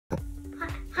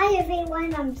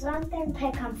everyone, I'm Jonathan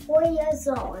Peck. I'm 4 years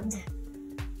old.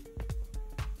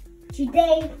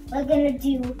 Today we're gonna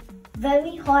do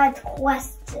very hard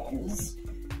questions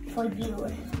for you,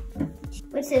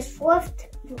 which is 4th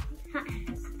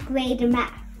grade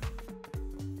math.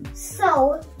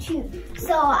 So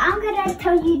I'm gonna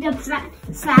tell you the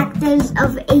factors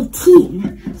of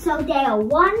 18. So they are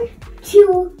 1,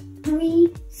 2,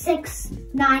 3, 6,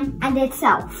 9, and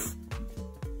itself.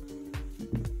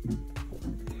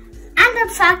 And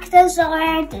the factors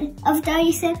of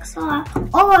 36 are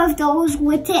all of those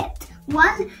with it.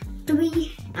 1,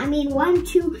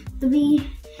 2, 3,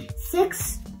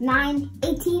 6, 9,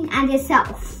 18, and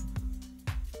itself.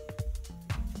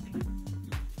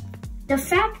 The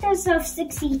factors of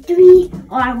 63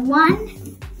 are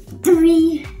 1,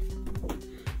 3,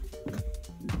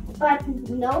 but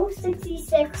no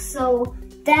 66, so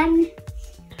then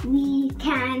we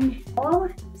can all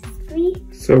 3.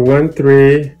 So 1,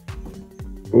 3.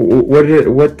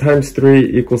 What times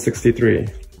 3 equals 63?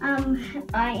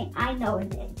 I know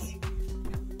it.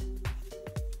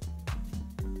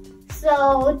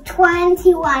 So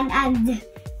 21 and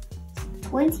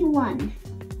 21.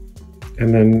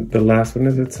 And then the last one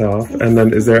is itself. And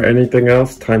then is there anything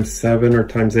else? Times 7 or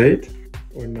times 8?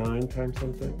 Or 9 times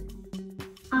something?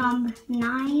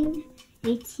 9,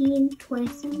 18,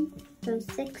 27,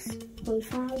 36,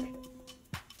 45,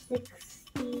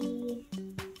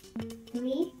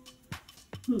 63,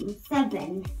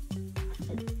 7.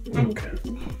 Okay.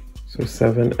 So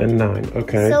 7 and 9,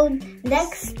 okay. So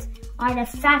next are the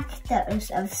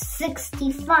factors of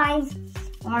 65.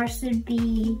 Ours should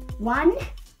be 1,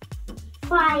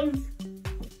 5,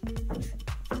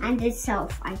 and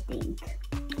itself, I think.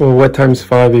 Well, what times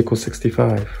 5 equals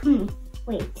 65?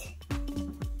 Wait.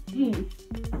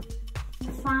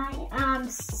 5,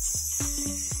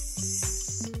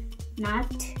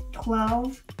 not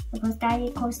 12, because that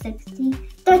equals 60.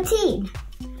 13!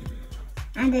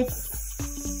 And it's...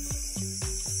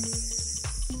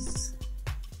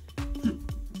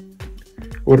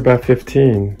 What about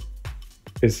 15?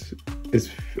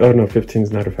 Oh no, 15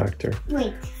 is not a factor.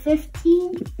 Wait,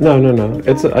 15? No.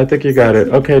 I think you got it.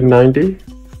 Okay, 90?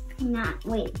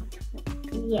 Wait.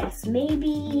 Yes,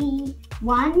 maybe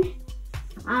 1,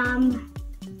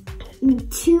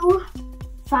 2,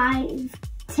 5,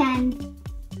 10,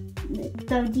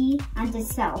 30, and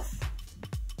itself.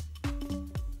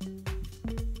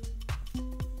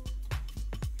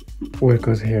 What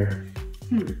goes here?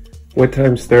 What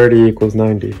times 30 equals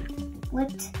 90?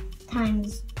 What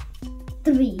times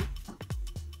 3?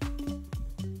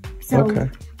 So, okay.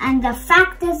 And the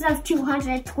factors of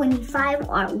 225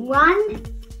 are 1,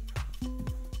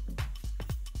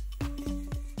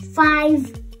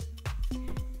 5,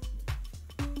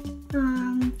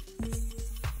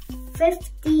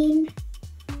 15,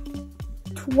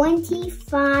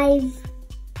 25,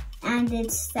 and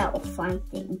itself, I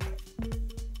think.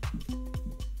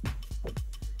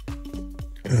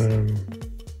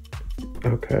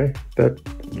 Okay, that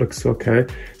looks okay.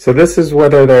 So this is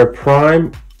whether they're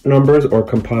prime numbers or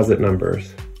composite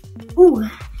numbers. Ooh,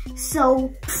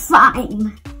 so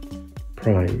prime.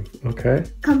 Prime, okay.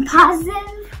 Composite.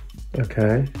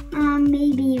 Okay.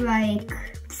 Maybe like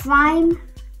prime.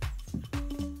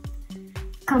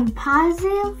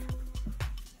 Composite.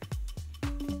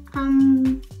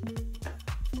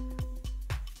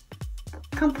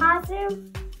 Composite.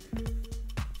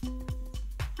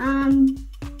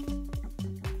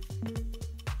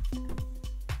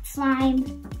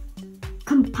 Prime.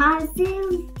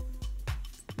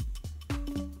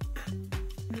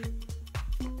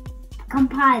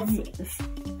 Composite.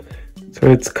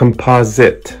 So it's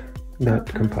composite, not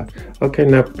composite. Okay,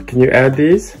 now can you add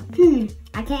these?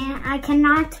 I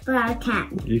cannot, but I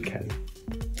can. You can.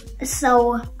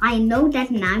 So I know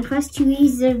that 9 plus 2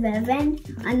 is 11.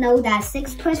 I know that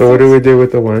 6 plus 6. So what do we do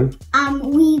with the 1?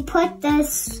 We put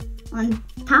this on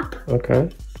top.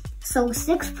 Okay. So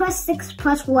 6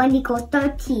 plus 1 equals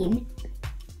 13.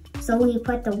 So we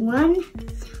put the 1.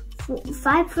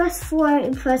 5 plus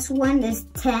 4 plus 1 is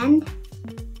 10.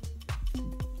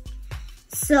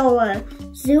 So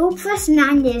 0 plus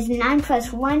 9 is 9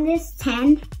 plus 1 is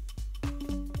 10.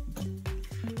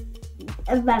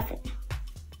 11.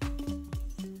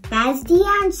 That's the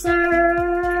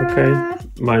answer. Okay,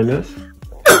 minus.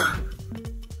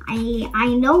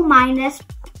 I know minus,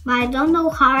 but I don't know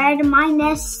hard.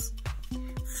 Minus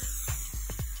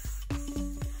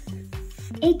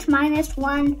 8 minus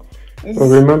 1 is... Well,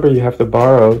 remember you have to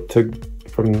borrow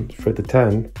for the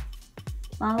 10.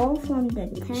 Borrow from the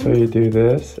 10? So you do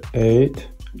this, 8,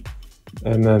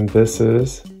 and then this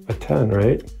is a 10,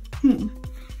 right?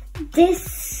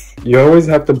 This You always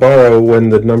have to borrow when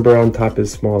the number on top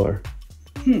is smaller.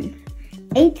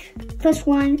 8 plus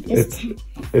 1 is 10.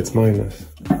 It's minus.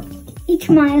 8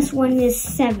 minus 1 is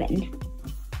 7.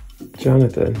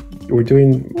 Jonathan, we're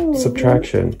doing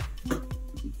subtraction.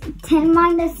 10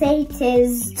 minus 8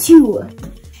 is 2.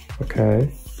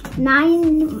 Okay.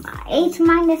 8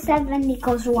 minus 7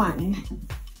 equals 1.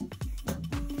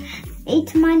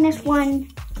 8 minus 1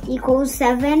 equals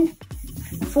 7.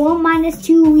 4 minus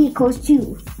 2 equals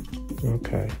 2.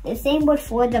 Okay. The same with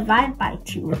 4 divided by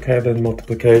 2. Okay, then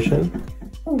multiplication.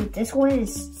 Oh, this one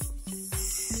is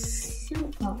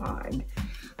super hard.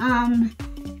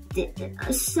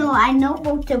 So I know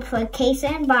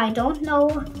multiplication, but I don't know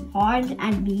hard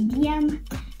and medium.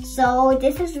 So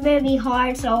this is very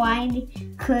hard, so I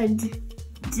could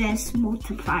just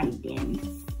multiply them.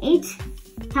 8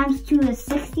 times 2 is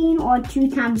 16, or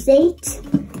 2 times 8.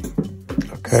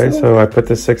 Okay, so I put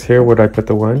the 6 here. Would I put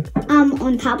the 1?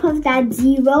 On top of that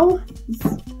 0.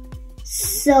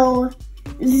 So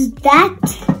that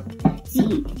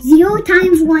 0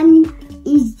 times 1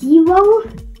 is 0.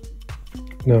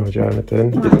 No,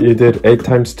 Jonathan. You did 8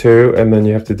 times 2, and then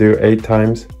you have to do 8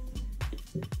 times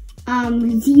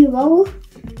 0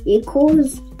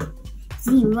 equals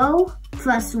 0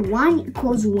 plus 1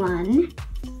 equals 1.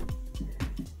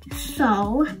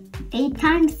 So 8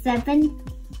 times 7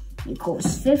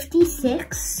 equals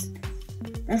 56.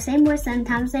 The same with 7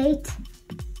 times 8.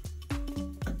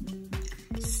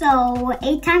 So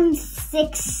 8 times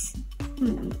 6.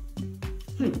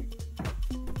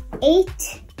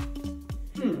 8.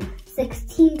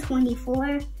 16,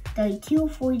 24, 32,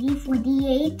 40,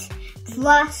 48,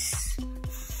 plus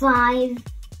 5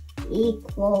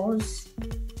 equals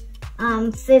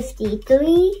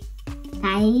 53.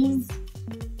 That is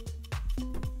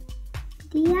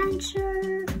the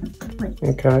answer. Wait.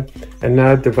 Okay, and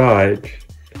now divide.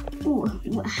 Ooh,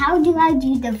 how do I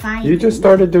do dividing? You just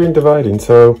started doing dividing,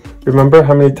 so remember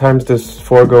how many times does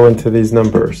 4 go into these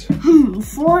numbers?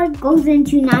 4 goes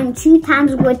into 9 2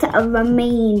 times with a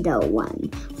remainder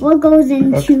 1. 4 goes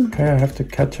into... Okay, I have to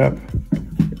catch up.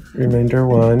 Remainder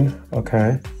 1,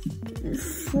 okay.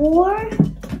 4,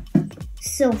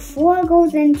 so 4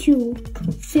 goes into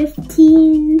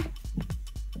 15.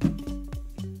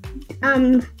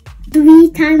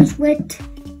 3 times with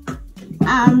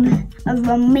a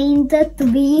remainder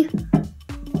 3.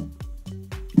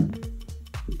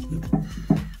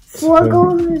 4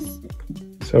 goes...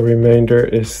 So remainder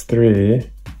is 3.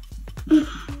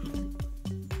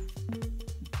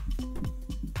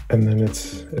 And then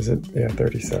it's, yeah,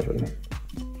 37.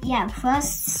 Yeah,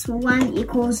 first 1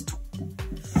 equals...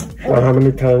 So how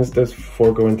many times does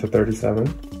 4 go into 37?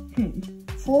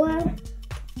 4,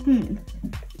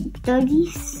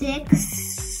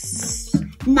 36,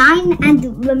 9,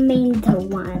 and remainder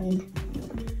 1.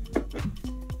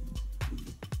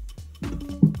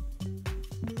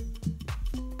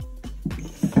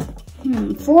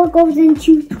 4 goes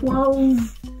into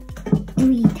 12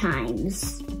 3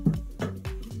 times.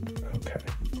 Okay.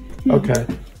 Okay.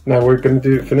 Now we're going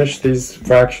to finish these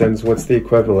fractions. What's the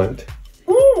equivalent?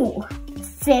 Ooh,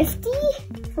 50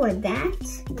 for that.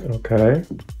 Okay.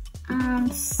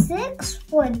 6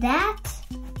 for that.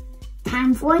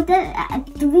 And for the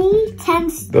 3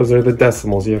 tenths. Those are the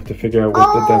decimals. You have to figure out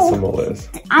what the decimal is.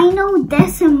 I know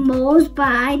decimals, but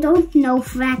I don't know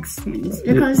fractions.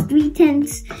 Because 3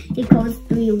 tenths equals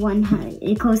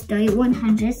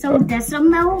 3/100. So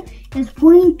decimal is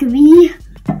 0.3.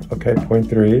 Okay,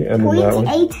 0.3. And then that one?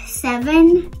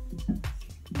 0.87.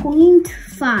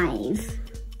 0.5.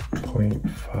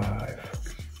 0.5.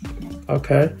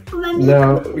 Okay.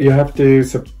 Now you have to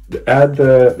add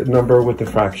the number with the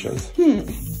fractions.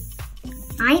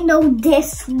 I know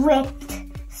this with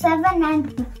 7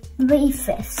 and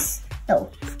 3/5. So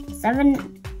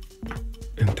 7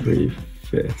 and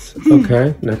 3/5.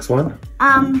 Okay, next one.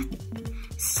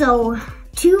 So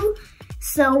 2.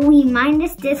 So we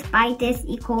minus this by this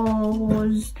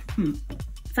equals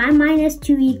 5 minus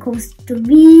 2 equals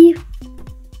 3.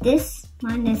 This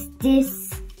minus this.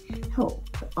 Oh,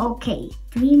 okay.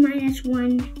 3 minus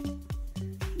 1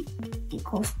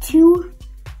 equals 2.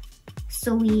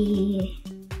 So wait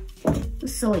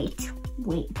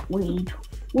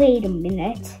a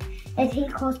minute. It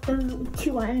equals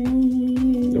 2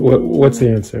 and... What's the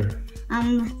answer?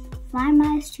 5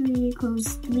 minus 2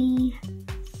 equals 3.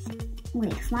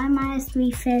 Wait, 5 minus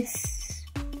 3/5.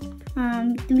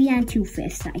 3 and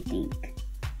 2/5, I think.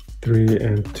 3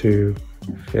 and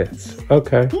 2/5.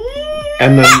 Okay.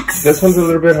 And then this one's a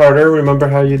little bit harder. Remember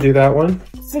how you do that one?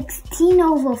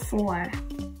 16/4.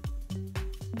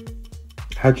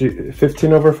 How'd you,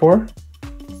 15/4?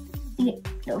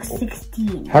 So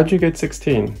 16. How'd you get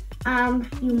 16?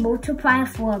 You multiply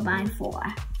 4 by 4.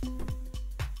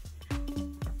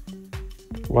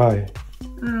 Why?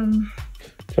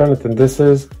 Jonathan, this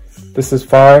is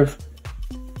 5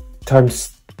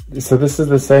 times, so this is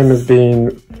the same as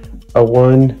being a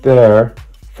 1 there,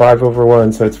 5 over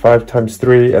 1, so it's 5 times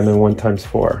 3 and then 1 times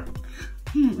 4.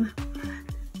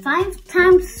 5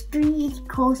 times 3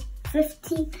 equals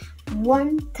 50.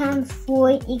 1 times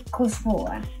 4 equals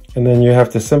 4. And then you have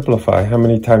to simplify. How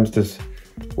many times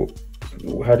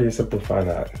how do you simplify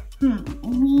that?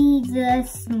 We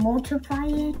just multiply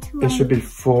it. It should be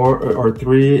 4 or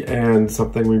 3 and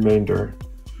something remainder.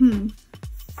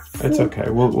 It's okay.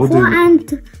 We'll 4 do 4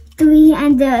 and 3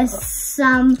 and there's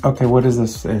some. Okay, what is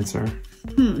this answer?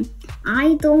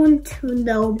 I don't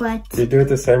know, but You do it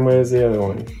the same way as the other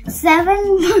one. 7.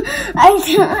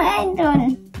 I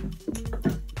don't.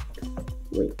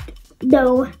 Wait.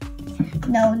 No.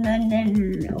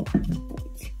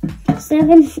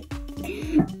 7.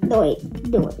 No, wait.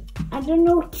 I don't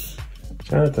know.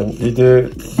 Jonathan, you do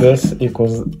this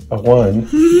equals a 1,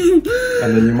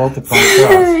 and then you multiply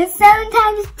across. 7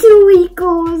 times 2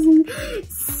 equals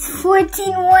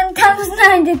 14. 1 times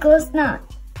 9 equals 9.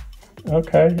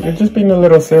 Okay, you're just being a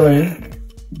little silly.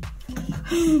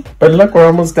 But look, we're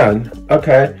almost done.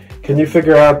 Okay, can you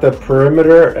figure out the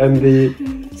perimeter and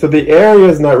so the area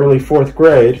is not really 4th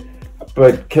grade,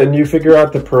 but can you figure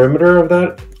out the perimeter of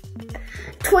that?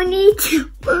 22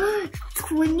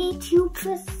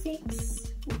 plus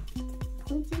 6.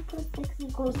 20 plus 6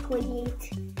 equals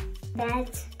 28.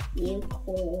 That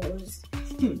equals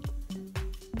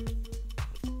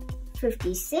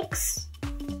 56.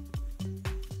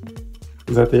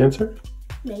 Is that the answer?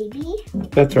 Maybe.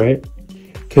 That's right.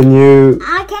 Can you...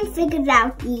 I can figure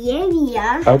out the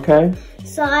area. Okay.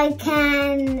 So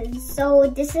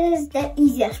this is the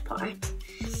easiest part.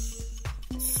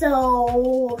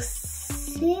 So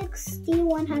 60,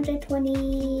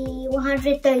 120,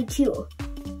 132.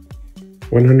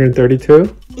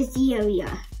 132? Is the area.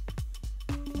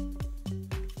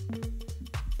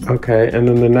 Okay, and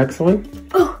then the next one?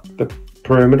 The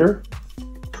perimeter?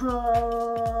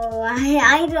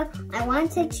 I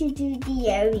wanted to do the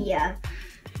area,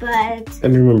 but...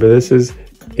 And remember, this is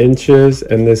inches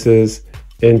and this is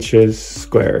inches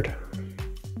squared.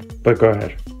 But go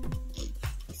ahead.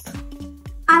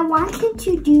 I wanted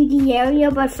to do the area,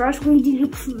 but first we do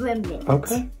the perimeter.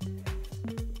 Okay.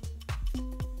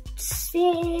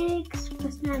 6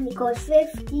 plus 9 equals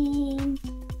 15.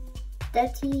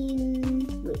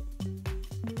 13.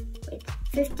 Wait.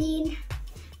 15.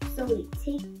 So we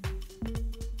take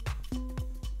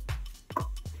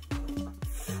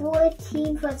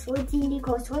 14 plus 14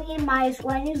 equals 20 minus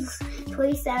 1 is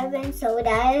 27. So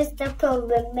that is the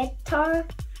perimeter.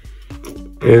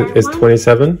 Is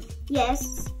 27?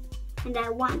 Yes. And I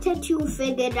wanted to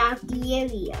figure out the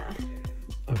area.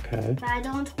 Okay. But I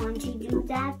don't want to do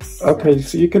that. So. Okay,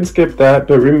 so you can skip that,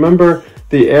 but remember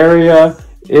the area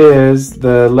is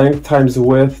the length times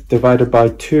width divided by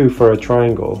 2 for a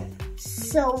triangle.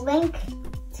 So length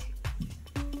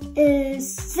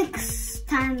is 6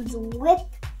 times width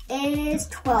is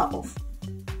 12.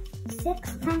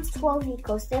 6 times 12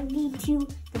 equals 72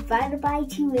 divided by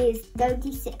 2 is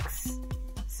 36.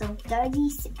 So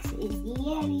 36 is the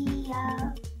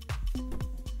area.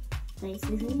 This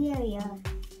is the area,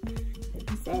 like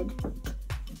I said.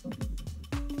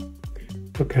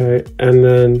 Okay, and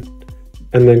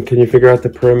then can you figure out the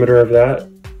perimeter of that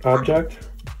object?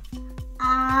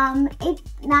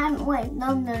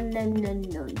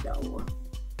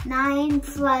 9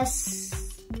 plus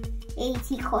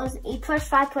 8 equals 8 plus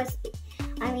 5 plus 8.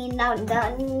 No,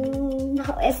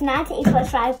 it's not 8 plus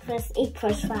 5 plus 8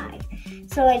 plus 5.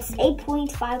 So it's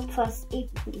 8.5 plus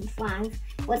 8.5.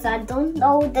 Which I don't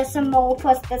know decimal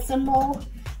plus decimal.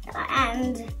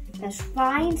 And that's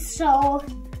fine. So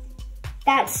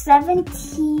that's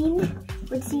 17,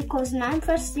 which equals 9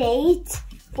 plus 8.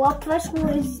 4 plus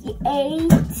 4 is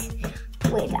 8.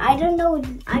 Wait, I don't know.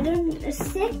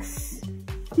 6.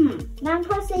 9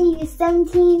 plus 8 is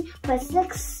 17 plus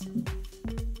 6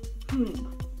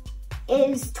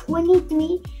 is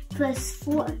 23 plus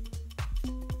 4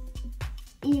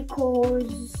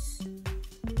 equals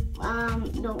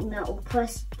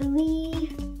plus 3.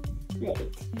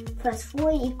 Wait, plus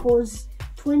 4 equals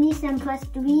 27 plus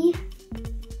 3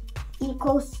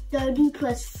 equals 30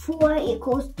 plus 4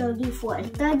 equals 34.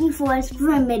 34 is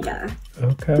perimeter.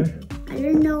 Okay. I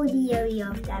don't know the area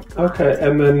of that part. Okay,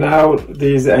 and then now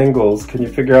these angles. Can you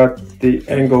figure out the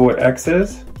angle what x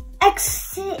is?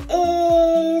 X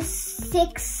is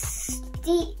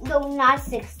 60. No, not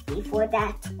 60 for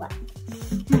that one.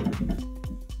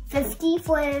 50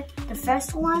 for the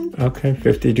first one. Okay,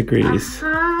 50 degrees.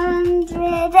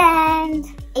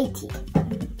 180.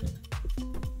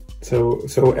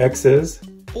 So X is?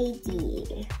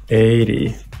 80.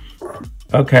 80.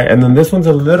 Okay, and then this one's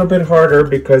a little bit harder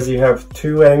because you have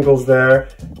two angles there,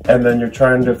 and then you're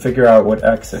trying to figure out what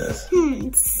X is.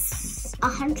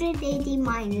 180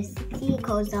 minus 60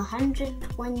 equals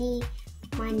 120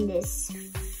 minus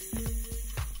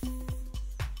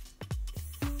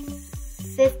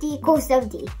 50 equals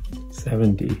 70.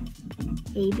 70.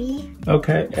 Maybe.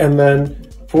 Okay, and then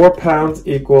 4 pounds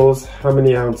equals how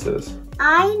many ounces?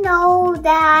 I know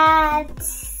that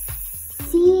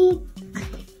C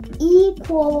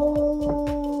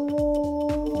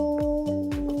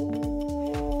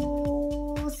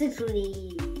equals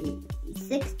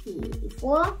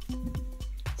 64.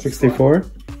 64?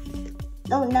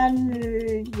 No,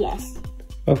 yes.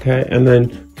 Okay, and then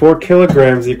 4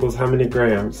 kilograms equals how many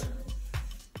grams?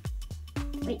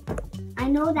 Wait, I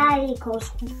know that equals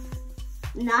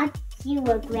not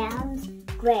kilograms,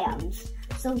 grams.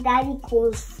 So that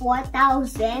equals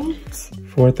 4,000.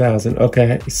 4,000.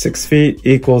 Okay, 6 feet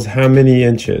equals how many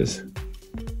inches?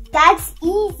 That's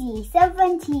easy.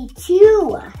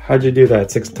 72. How'd you do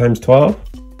that? 6 times 12?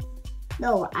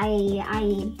 No,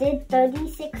 I did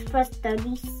 36 plus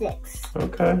 36.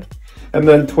 Okay. And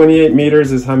then 28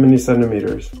 meters is how many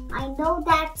centimeters? I know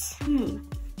that.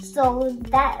 So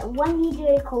that 1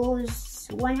 meter equals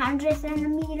 100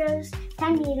 centimeters.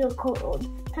 10 meters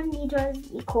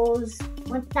equals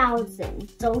 1,000.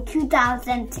 So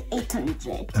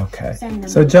 2,800. Okay.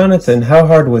 Centimeters. So Jonathan, how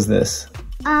hard was this?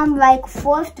 Like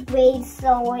 4th grade,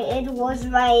 so it was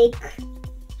like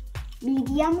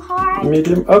medium hard.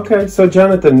 Medium? Okay, so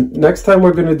Jonathan, next time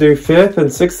we're going to do 5th and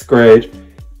 6th grade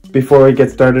before we get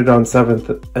started on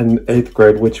 7th and 8th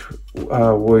grade, which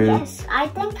Yes, I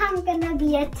think I'm going to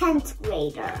be a 10th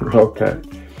grader. Okay.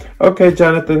 Okay,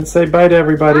 Jonathan, say bye to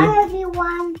everybody. Bye,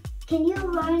 everyone. Can you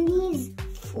learn these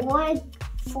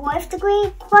 4th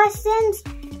grade questions?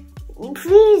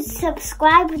 Please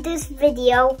subscribe to this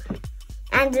video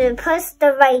and press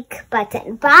the like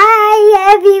button.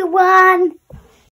 Bye, everyone.